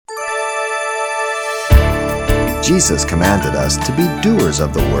Jesus commanded us to be doers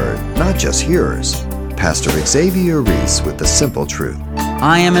of the word, not just hearers. Pastor Xavier Reese with the simple truth.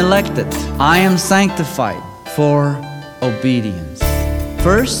 I am elected. I am sanctified for obedience.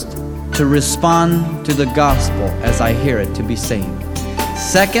 First, to respond to the gospel as I hear it to be saved.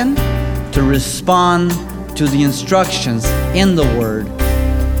 Second, to respond to the instructions in the Word.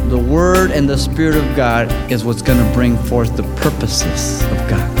 The Word and the Spirit of God is what's going to bring forth the purposes of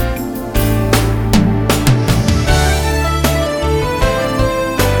God.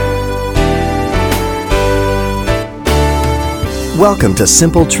 Welcome to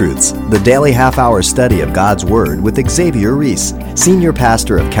Simple Truths, the daily half-hour study of God's Word with Xavier Reese, Senior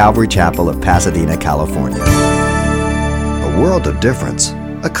Pastor of Calvary Chapel of Pasadena, California. A world of difference,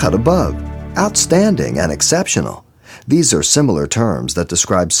 a cut above, outstanding and exceptional. These are similar terms that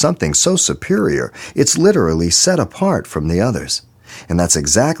describe something so superior, it's literally set apart from the others. And that's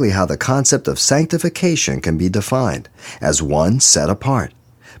exactly how the concept of sanctification can be defined, as one set apart.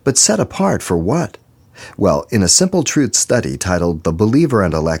 But set apart for what? Well, in a Simple Truth study titled The Believer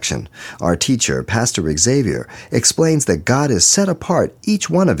and Election, our teacher, Pastor Xavier, explains that God has set apart each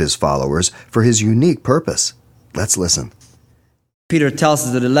one of his followers for his unique purpose. Let's listen. Peter tells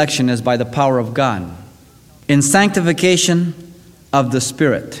us that election is by the power of God in sanctification of the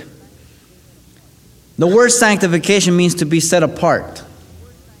Spirit. The word sanctification means to be set apart.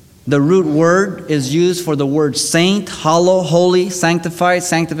 The root word is used for the word saint, hallow, holy, sanctified,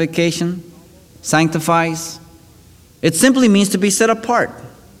 sanctification. Sanctifies. It simply means to be set apart.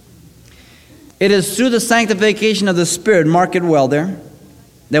 It is through the sanctification of the Spirit, mark it well there,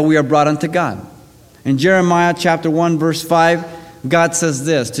 that we are brought unto God. In Jeremiah chapter 1 verse 5, God says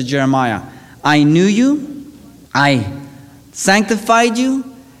this to Jeremiah, I knew you, I sanctified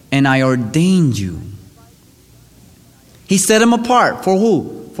you, and I ordained you. He set him apart. For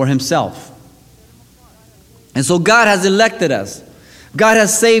who? For himself. And so God has elected us. God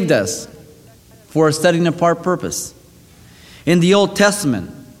has saved us for a setting apart purpose. In the Old Testament,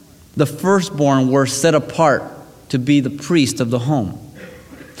 the firstborn were set apart to be the priest of the home.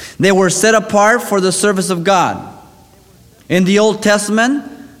 They were set apart for the service of God. In the Old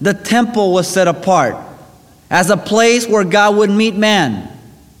Testament, the temple was set apart as a place where God would meet man.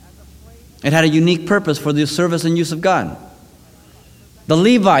 It had a unique purpose for the service and use of God. The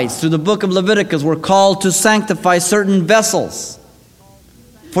Levites, through the book of Leviticus, were called to sanctify certain vessels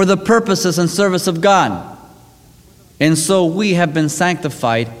for the purposes and service of God. And so we have been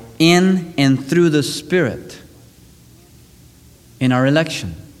sanctified in and through the Spirit in our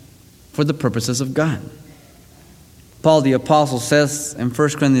election for the purposes of God. Paul the Apostle says in 1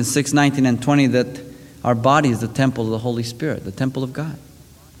 Corinthians 6, 19 and 20 that our body is the temple of the Holy Spirit, the temple of God.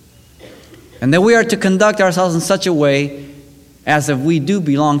 And that we are to conduct ourselves in such a way as if we do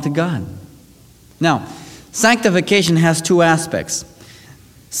belong to God. Now, sanctification has two aspects.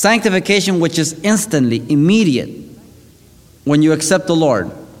 Sanctification, which is instantly, immediate, when you accept the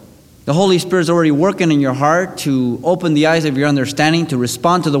Lord. The Holy Spirit is already working in your heart to open the eyes of your understanding, to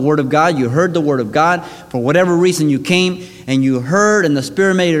respond to the Word of God. You heard the Word of God. For whatever reason you came and you heard and the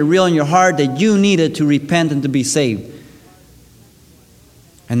Spirit made it real in your heart that you needed to repent and to be saved.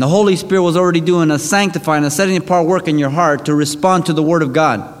 And the Holy Spirit was already doing a sanctifying, a setting apart work in your heart to respond to the Word of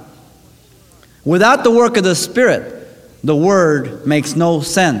God. Without the work of the Spirit, the Word makes no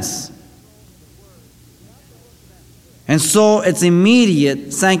sense. And so it's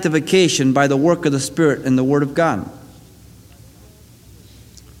immediate sanctification by the work of the Spirit and the Word of God.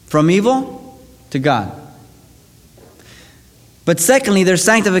 From evil to God. But secondly, there's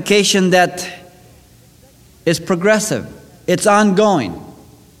sanctification that is progressive. It's ongoing.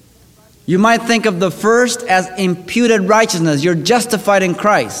 You might think of the first as imputed righteousness. You're justified in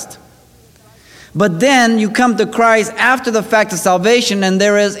Christ. But then you come to Christ after the fact of salvation, and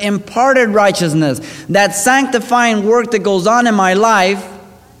there is imparted righteousness. That sanctifying work that goes on in my life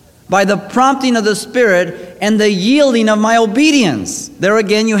by the prompting of the Spirit and the yielding of my obedience. There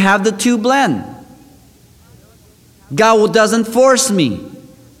again you have the two blend. God doesn't force me.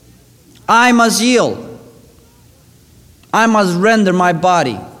 I must yield. I must render my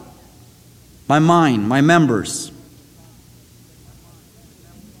body, my mind, my members.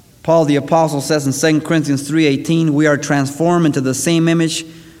 Paul the Apostle says in 2 Corinthians 3:18, we are transformed into the same image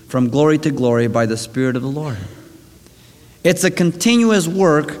from glory to glory by the Spirit of the Lord. It's a continuous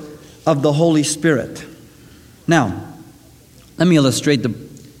work of the Holy Spirit. Now, let me illustrate the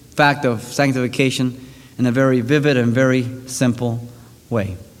fact of sanctification in a very vivid and very simple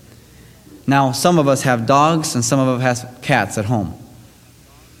way. Now, some of us have dogs and some of us have cats at home.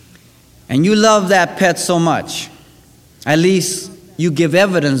 And you love that pet so much. At least you give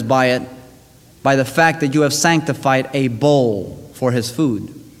evidence by it by the fact that you have sanctified a bowl for his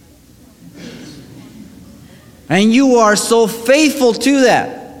food. And you are so faithful to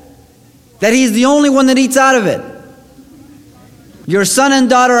that he's the only one that eats out of it. Your son and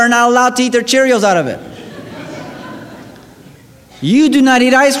daughter are not allowed to eat their Cheerios out of it. You do not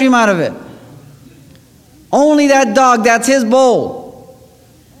eat ice cream out of it. Only that dog, that's his bowl.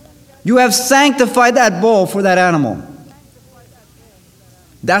 You have sanctified that bowl for that animal.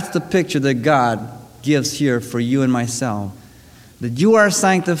 That's the picture that God gives here for you and myself. That you are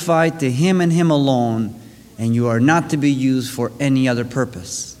sanctified to him and him alone, and you are not to be used for any other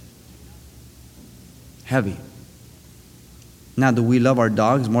purpose. Heavy. Now, do we love our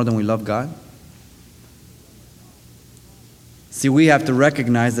dogs more than we love God? See, we have to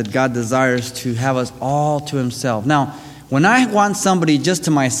recognize that God desires to have us all to himself. Now, when I want somebody just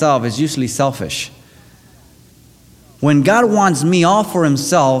to myself, it's usually selfish. When God wants me all for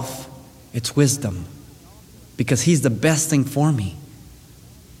himself, it's wisdom. Because he's the best thing for me.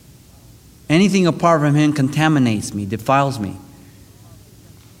 Anything apart from him contaminates me, defiles me.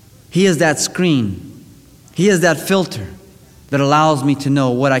 He is that screen. He is that filter that allows me to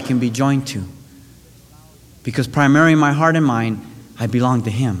know what I can be joined to. Because primarily in my heart and mind, I belong to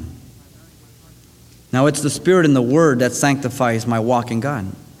him. Now it's the Spirit and the Word that sanctifies my walk in God.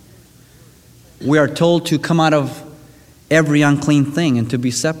 We are told to come out of every unclean thing and to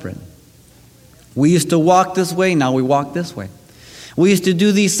be separate. We used to walk this way, now we walk this way. We used to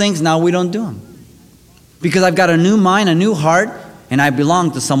do these things, now we don't do them. Because I've got a new mind, a new heart, and I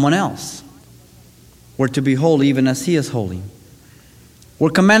belong to someone else. We're to be holy even as he is holy.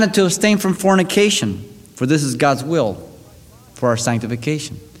 We're commanded to abstain from fornication, for this is God's will for our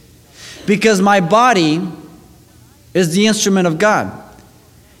sanctification. Because my body is the instrument of God.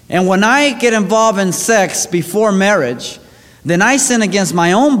 And when I get involved in sex before marriage, then I sin against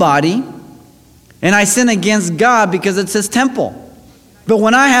my own body, and I sin against God because it's his temple. But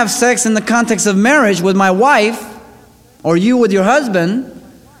when I have sex in the context of marriage with my wife, or you with your husband,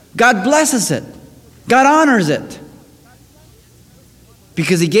 God blesses it. God honors it.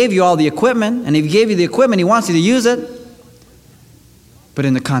 Because he gave you all the equipment, and if he gave you the equipment, he wants you to use it. But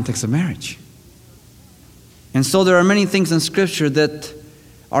in the context of marriage. And so there are many things in Scripture that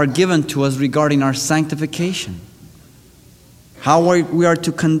are given to us regarding our sanctification. How we are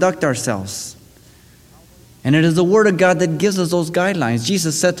to conduct ourselves. And it is the Word of God that gives us those guidelines.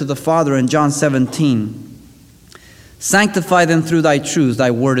 Jesus said to the Father in John 17, "Sanctify them through thy truth,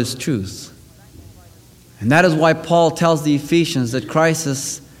 thy word is truth." And that is why Paul tells the Ephesians that Christ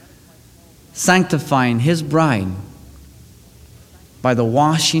is sanctifying his bride by the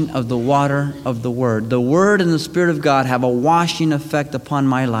washing of the water of the Word. The Word and the Spirit of God have a washing effect upon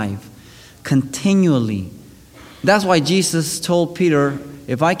my life continually. That's why Jesus told Peter,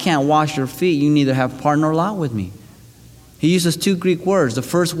 if I can't wash your feet, you neither have part nor lot with me. He uses two Greek words. The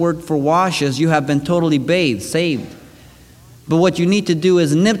first word for wash is you have been totally bathed, saved. But what you need to do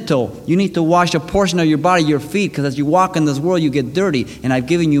is nipto. You need to wash a portion of your body, your feet, because as you walk in this world, you get dirty. And I've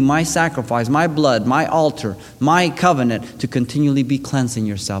given you my sacrifice, my blood, my altar, my covenant to continually be cleansing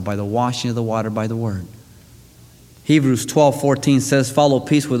yourself by the washing of the water by the Word. Hebrews 12:14 says, "Follow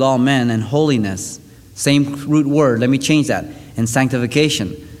peace with all men and holiness." Same root word. Let me change that. And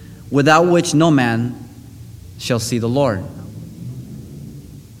sanctification, without which no man shall see the Lord.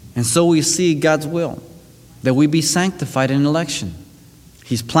 And so we see God's will, that we be sanctified in election.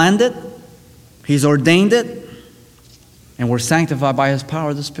 He's planned it, he's ordained it, and we're sanctified by his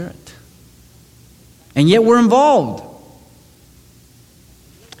power of the Spirit. And yet we're involved.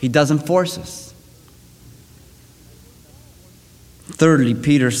 He doesn't force us. Thirdly,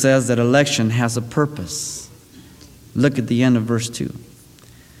 Peter says that election has a purpose. Look at the end of verse 2.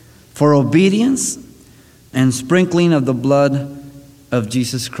 For obedience and sprinkling of the blood of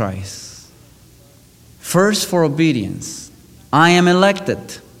Jesus Christ. First, for obedience. I am elected.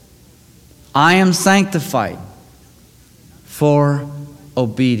 I am sanctified for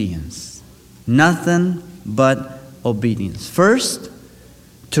obedience. Nothing but obedience. First,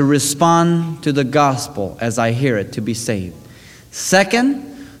 to respond to the gospel as I hear it, to be saved.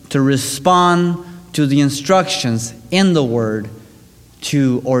 Second, to respond to the instructions in the Word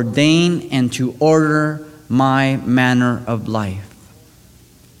to ordain and to order my manner of life.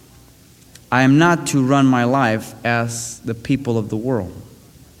 I am not to run my life as the people of the world.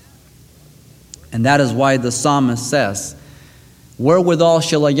 And that is why the psalmist says, "Wherewithal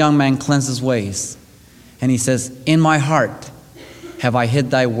shall a young man cleanse his ways?" And he says, "In my heart have I hid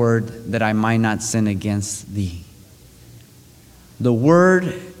thy word, that I might not sin against thee." The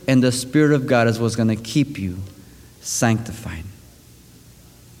Word and the Spirit of God is what's going to keep you sanctified.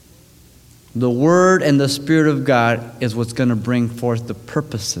 The Word and the Spirit of God is what's going to bring forth the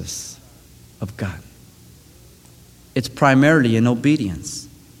purposes of God. It's primarily in obedience,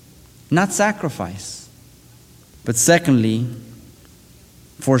 not sacrifice. But secondly,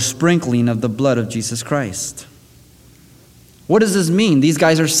 for sprinkling of the blood of Jesus Christ. What does this mean? These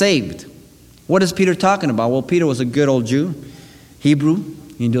guys are saved. What is Peter talking about? Well, Peter was a good old Jew, Hebrew.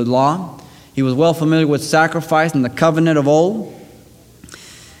 He knew the law. He was well familiar with sacrifice and the covenant of old.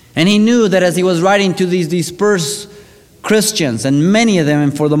 And he knew that as he was writing to these dispersed Christians, and many of them,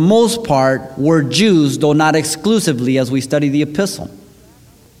 and for the most part, were Jews, though not exclusively as we study the epistle,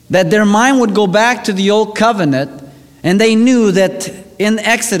 that their mind would go back to the old covenant, and they knew that in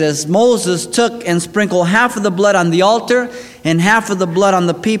Exodus, Moses took and sprinkled half of the blood on the altar and half of the blood on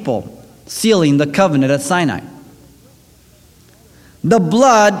the people, sealing the covenant at Sinai. The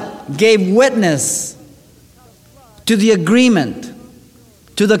blood gave witness to the agreement,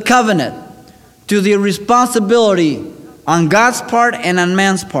 to the covenant, to the responsibility on God's part and on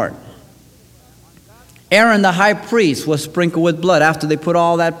man's part. Aaron the high priest was sprinkled with blood after they put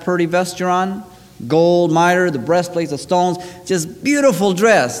all that pretty vesture on, gold, mitre, the breastplates, the stones, just beautiful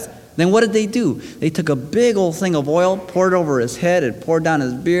dress. Then what did they do? They took a big old thing of oil, poured it over his head, it poured down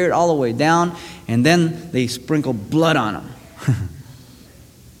his beard all the way down, and then they sprinkled blood on him.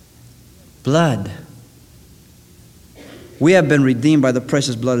 Blood. We have been redeemed by the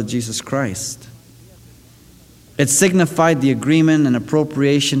precious blood of Jesus Christ. It signified the agreement and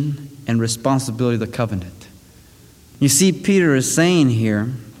appropriation and responsibility of the covenant. You see, Peter is saying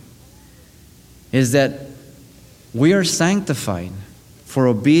here is that we are sanctified for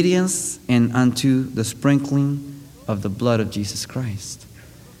obedience and unto the sprinkling of the blood of Jesus Christ.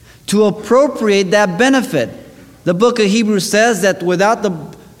 To appropriate that benefit. The book of Hebrews says that without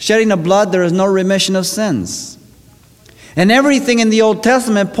the shedding of blood, there is no remission of sins. And everything in the Old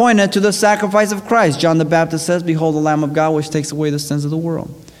Testament pointed to the sacrifice of Christ. John the Baptist says, "Behold the Lamb of God which takes away the sins of the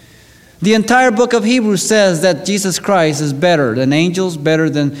world." The entire book of Hebrews says that Jesus Christ is better than angels, better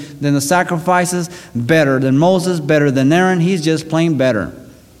than the sacrifices, better than Moses, better than Aaron. He's just plain better.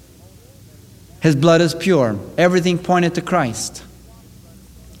 His blood is pure. Everything pointed to Christ.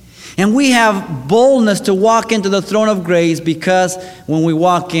 And we have boldness to walk into the throne of grace because when we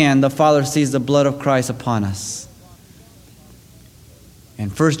walk in, the Father sees the blood of Christ upon us.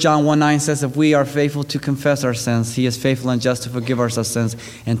 And 1 John 1:9 says, if we are faithful to confess our sins, He is faithful and just to forgive us our sins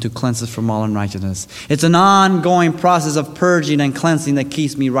and to cleanse us from all unrighteousness. It's an ongoing process of purging and cleansing that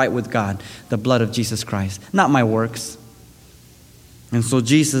keeps me right with God, the blood of Jesus Christ, not my works. And so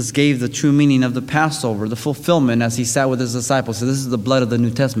Jesus gave the true meaning of the Passover, the fulfillment as He sat with His disciples. So this is the blood of the New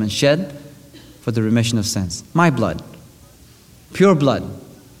Testament, shed for the remission of sins. My blood, pure blood,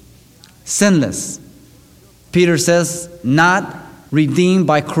 sinless. Peter says, not redeemed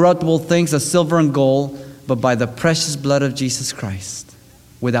by corruptible things as silver and gold, but by the precious blood of Jesus Christ,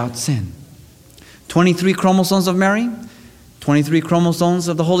 without sin. 23 chromosomes of Mary, 23 chromosomes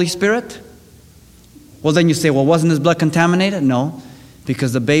of the Holy Spirit. Well, then you say, well, wasn't His blood contaminated? No,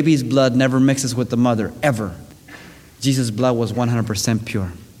 because the baby's blood never mixes with the mother, ever. Jesus' blood was 100%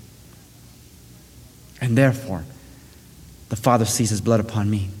 pure. And therefore, the Father sees His blood upon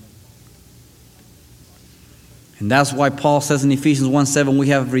me. And that's why Paul says in Ephesians 1:7, we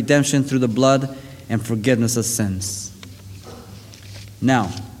have redemption through the blood and forgiveness of sins.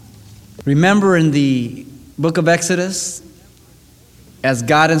 Now, remember in the book of Exodus, as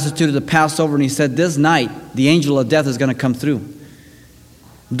God instituted the Passover, and He said, this night, the angel of death is going to come through.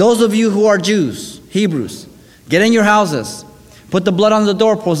 Those of you who are Jews, Hebrews, get in your houses, put the blood on the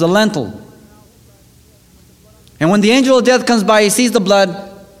doorpost, the lintel. And when the angel of death comes by, he sees the blood,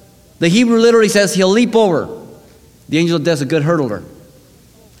 the Hebrew literally says he'll leap over. The angel of death is a good hurdler.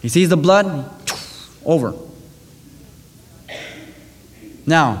 He sees the blood, over.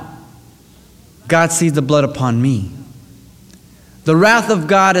 Now, God sees the blood upon me. The wrath of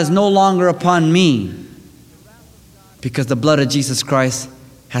God is no longer upon me because the blood of Jesus Christ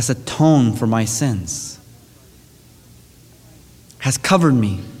has atoned for my sins, has covered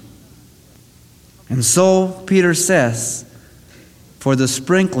me. And so Peter says, for the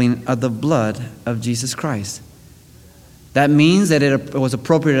sprinkling of the blood of Jesus Christ. That means that it was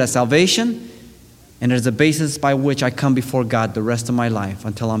appropriated as salvation, and it is the basis by which I come before God the rest of my life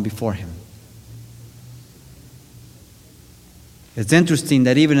until I'm before Him. It's interesting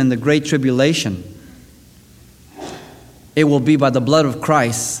that even in the Great Tribulation, it will be by the blood of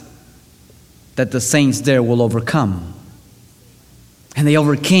Christ that the saints there will overcome. And they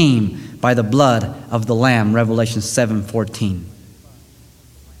overcame by the blood of the Lamb, Revelation 7:14.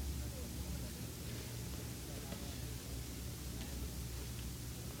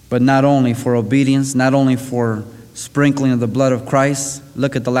 but not only for obedience, not only for sprinkling of the blood of Christ.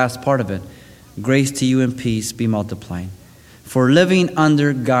 Look at the last part of it. Grace to you and peace be multiplied. For living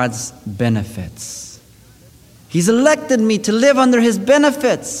under God's benefits. He's elected me to live under His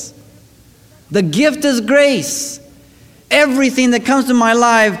benefits. The gift is grace. Everything that comes to my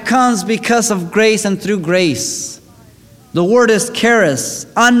life comes because of grace and through grace. The word is charis,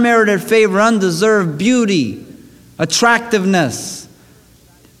 unmerited favor, undeserved beauty, attractiveness.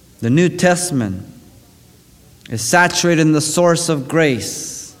 The New Testament is saturated in the source of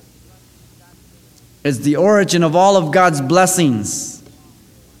grace. It's the origin of all of God's blessings.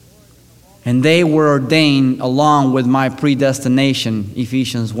 And they were ordained along with my predestination,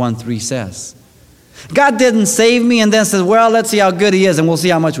 Ephesians 1:3 says. God didn't save me and then says, well, let's see how good He is and we'll see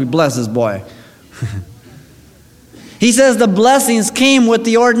how much we bless this boy. He says the blessings came with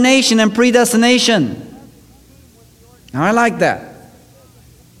the ordination and predestination. Now I like that.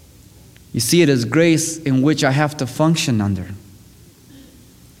 You see, it is grace in which I have to function under.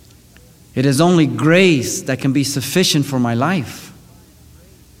 It is only grace that can be sufficient for my life.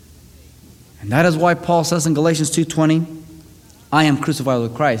 And that is why Paul says in Galatians 2:20, I am crucified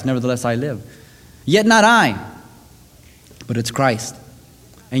with Christ, nevertheless I live. Yet not I, but it's Christ.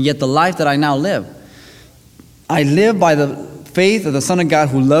 And yet the life that I now live, I live by the faith of the Son of God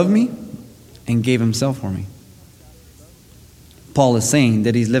who loved me and gave Himself for me. Paul is saying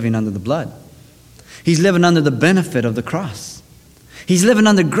that he's living under the blood. He's living under the benefit of the cross. He's living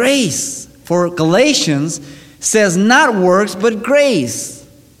under grace. For Galatians says not works, but grace.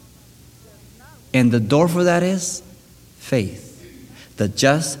 And the door for that is faith. The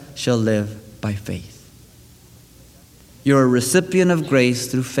just shall live by faith. You're a recipient of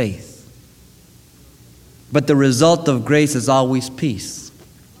grace through faith. But the result of grace is always peace.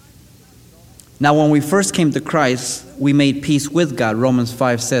 Now, when we first came to Christ, we made peace with God. Romans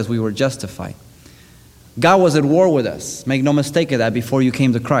 5 says we were justified. God was at war with us. Make no mistake of that before you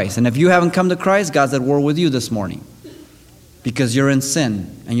came to Christ. And if you haven't come to Christ, God's at war with you this morning. Because you're in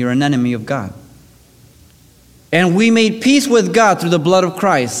sin and you're an enemy of God. And we made peace with God through the blood of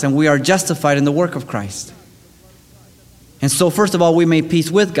Christ. And we are justified in the work of Christ. And so first of all, we made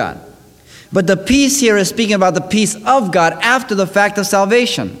peace with God. But the peace here is speaking about the peace of God after the fact of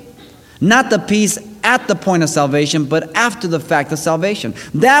salvation. Not the peace at the point of salvation, but after the fact of salvation.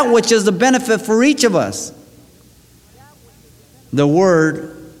 That which is the benefit for each of us. The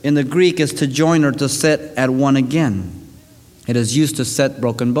word in the Greek is to join or to set at one again. It is used to set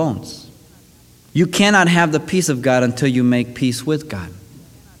broken bones. You cannot have the peace of God until you make peace with God.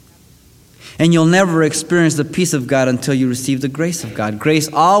 And you'll never experience the peace of God until you receive the grace of God.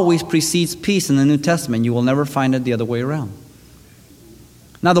 Grace always precedes peace in the New Testament. You will never find it the other way around.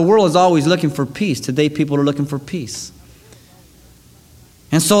 Now, the world is always looking for peace. Today, people are looking for peace.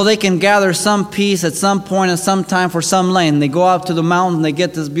 And so they can gather some peace at some point, at some time, for some land. They go out to the mountains and they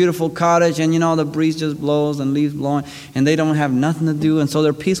get this beautiful cottage, and the breeze just blows and leaves blowing, and they don't have nothing to do, and so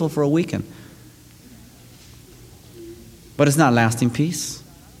they're peaceful for a weekend. But it's not lasting peace.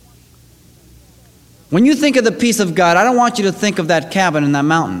 When you think of the peace of God, I don't want you to think of that cabin in that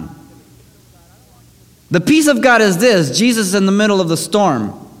mountain. The peace of God is this: Jesus is in the middle of the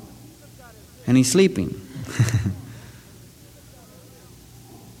storm, and He's sleeping.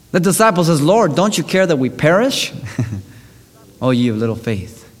 The disciple says, Lord, don't you care that we perish? Oh, ye of little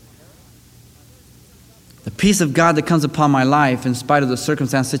faith. The peace of God that comes upon my life in spite of the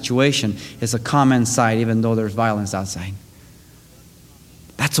circumstance situation is a calm inside, even though there's violence outside.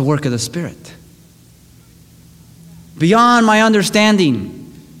 That's a work of the Spirit. Beyond my understanding.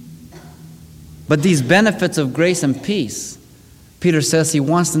 But these benefits of grace and peace, Peter says He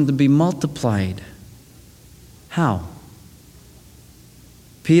wants them to be multiplied. How?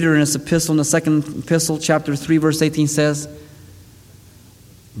 Peter in his epistle, in the second epistle, chapter 3, verse 18 says,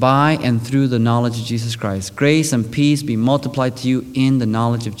 by and through the knowledge of Jesus Christ. Grace and peace be multiplied to you in the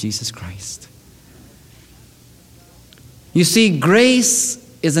knowledge of Jesus Christ. You see, grace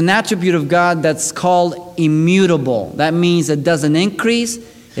is an attribute of God that's called immutable. That means it doesn't increase,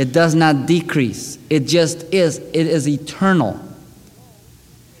 it does not decrease. It just is. It is eternal.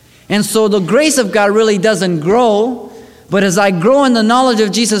 And so the grace of God really doesn't grow, but as I grow in the knowledge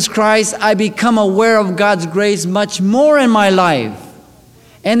of Jesus Christ, I become aware of God's grace much more in my life,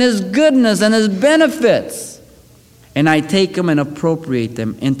 and His goodness and His benefits. And I take them and appropriate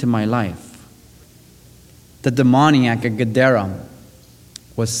them into my life. The demoniac at Gadara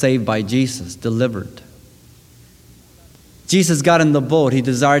was saved by Jesus, delivered. Jesus got in the boat. He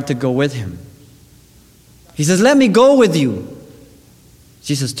desired to go with Him. He says, let me go with you.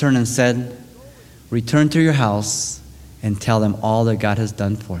 Jesus turned and said, return to your house and tell them all that God has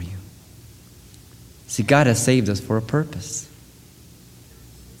done for you. See, God has saved us for a purpose.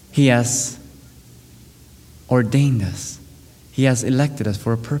 He has ordained us. He has elected us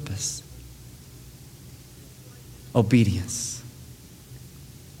for a purpose. Obedience.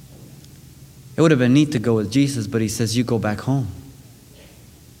 It would have been neat to go with Jesus, but he says, you go back home.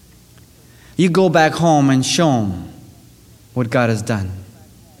 You go back home and show them what God has done.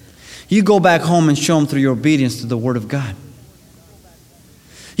 You go back home and show them through your obedience to the Word of God.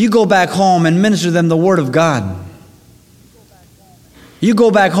 You go back home and minister to them the Word of God. You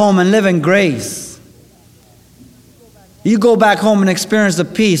go back home and live in grace. You go back home and experience the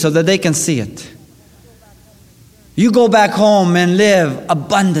peace so that they can see it. You go back home and live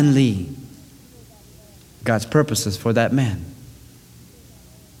abundantly. God's purposes for that man.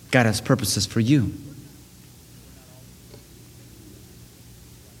 God has purposes for you.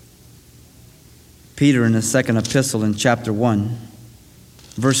 Peter in his second epistle in chapter 1,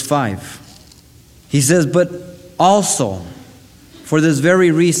 verse 5. He says, but also for this very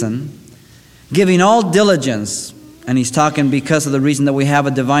reason, giving all diligence, and he's talking because of the reason that we have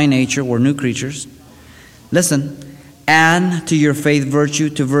a divine nature, we're new creatures. Listen, and to your faith virtue,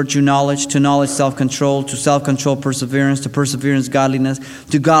 to virtue knowledge, to knowledge self-control, to self-control perseverance, to perseverance godliness,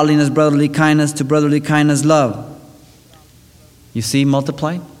 to godliness brotherly kindness, to brotherly kindness love. You see,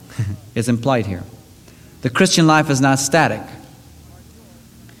 multiplied? It's implied here. The Christian life is not static.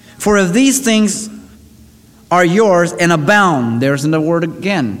 For if these things are yours and abound, there's the word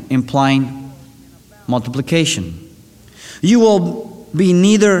again, implying multiplication. You will be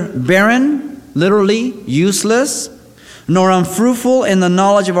neither barren, literally useless, nor unfruitful in the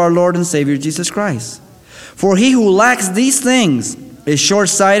knowledge of our Lord and Savior Jesus Christ. For he who lacks these things is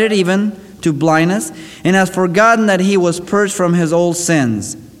short-sighted even to blindness, and has forgotten that he was purged from his old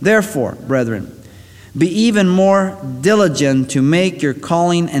sins. Therefore, brethren, be even more diligent to make your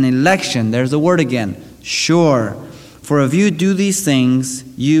calling and election, there's the word again, sure. For if you do these things,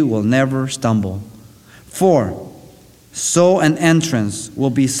 you will never stumble. For so an entrance will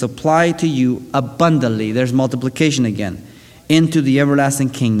be supplied to you abundantly, there's multiplication again, into the everlasting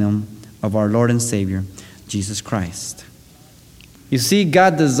kingdom of our Lord and Savior, Jesus Christ. You see,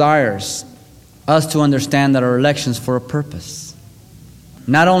 God desires us to understand that our election is for a purpose.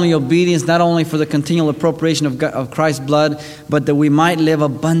 Not only obedience, not only for the continual appropriation of Christ's blood, but that we might live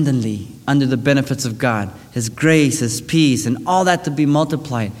abundantly under the benefits of God, His grace, His peace, and all that to be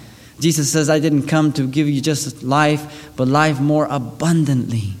multiplied. Jesus says, I didn't come to give you just life, but life more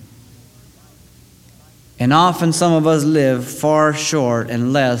abundantly. And often some of us live far short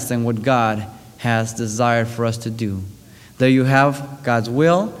and less than what God has desired for us to do. There you have God's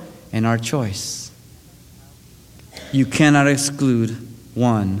will and our choice. You cannot exclude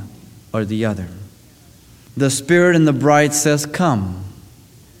one or the other. The Spirit and the bride says, come.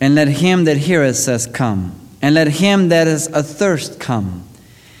 And let him that heareth says, come. And let him that is athirst come.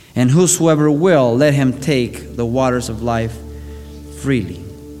 And whosoever will, let him take the waters of life freely.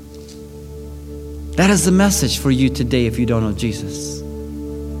 That is the message for you today if you don't know Jesus.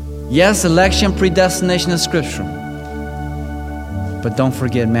 Yes, election, predestination is scriptural. But don't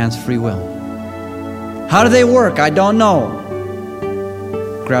forget man's free will. How do they work? I don't know.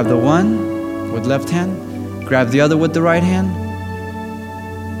 Grab the one with left hand, grab the other with the right hand,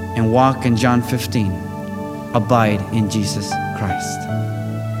 and walk in John 15. Abide in Jesus Christ.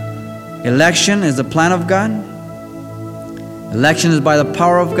 Election is the plan of God. Election is by the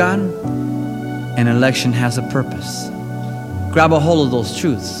power of God. And election has a purpose. Grab a hold of those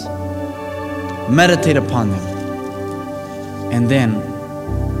truths. Meditate upon them. And then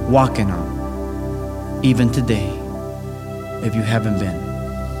walk in them. Even today, if you haven't been.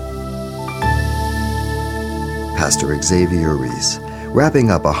 Pastor Xavier Reese, wrapping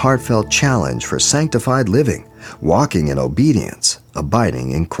up a heartfelt challenge for sanctified living, walking in obedience,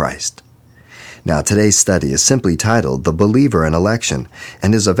 abiding in Christ. Now, today's study is simply titled The Believer in Election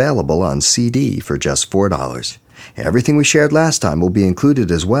and is available on CD for just $4. Everything we shared last time will be included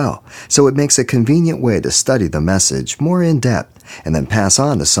as well, so it makes a convenient way to study the message more in depth and then pass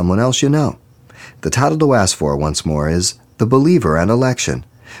on to someone else you know. The title to ask for once more is The Believer and Election,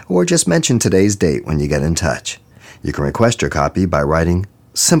 or just mention today's date when you get in touch. You can request your copy by writing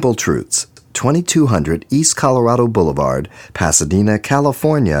Simple Truths, 2200 East Colorado Boulevard, Pasadena,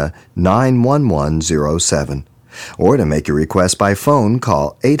 California, 91107. Or to make your request by phone,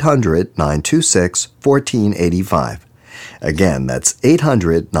 call 800-926-1485. Again, that's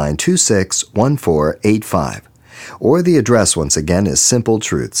 800-926-1485. Or the address once again is Simple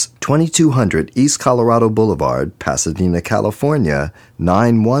Truths, 2200 East Colorado Boulevard, Pasadena, California,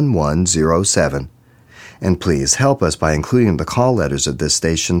 91107. And please help us by including the call letters of this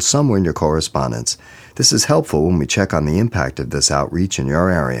station somewhere in your correspondence. This is helpful when we check on the impact of this outreach in your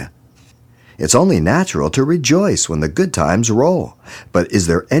area. It's only natural to rejoice when the good times roll. But is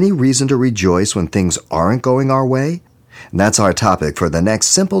there any reason to rejoice when things aren't going our way? And that's our topic for the next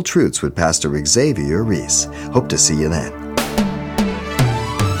Simple Truths with Pastor Xavier Reese. Hope to see you then.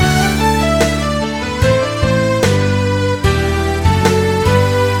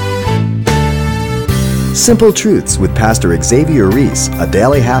 Simple Truths with Pastor Xavier Reese, a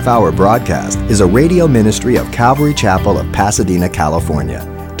daily half-hour broadcast, is a radio ministry of Calvary Chapel of Pasadena, California.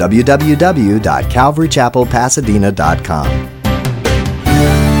 www.calvarychapelpasadena.com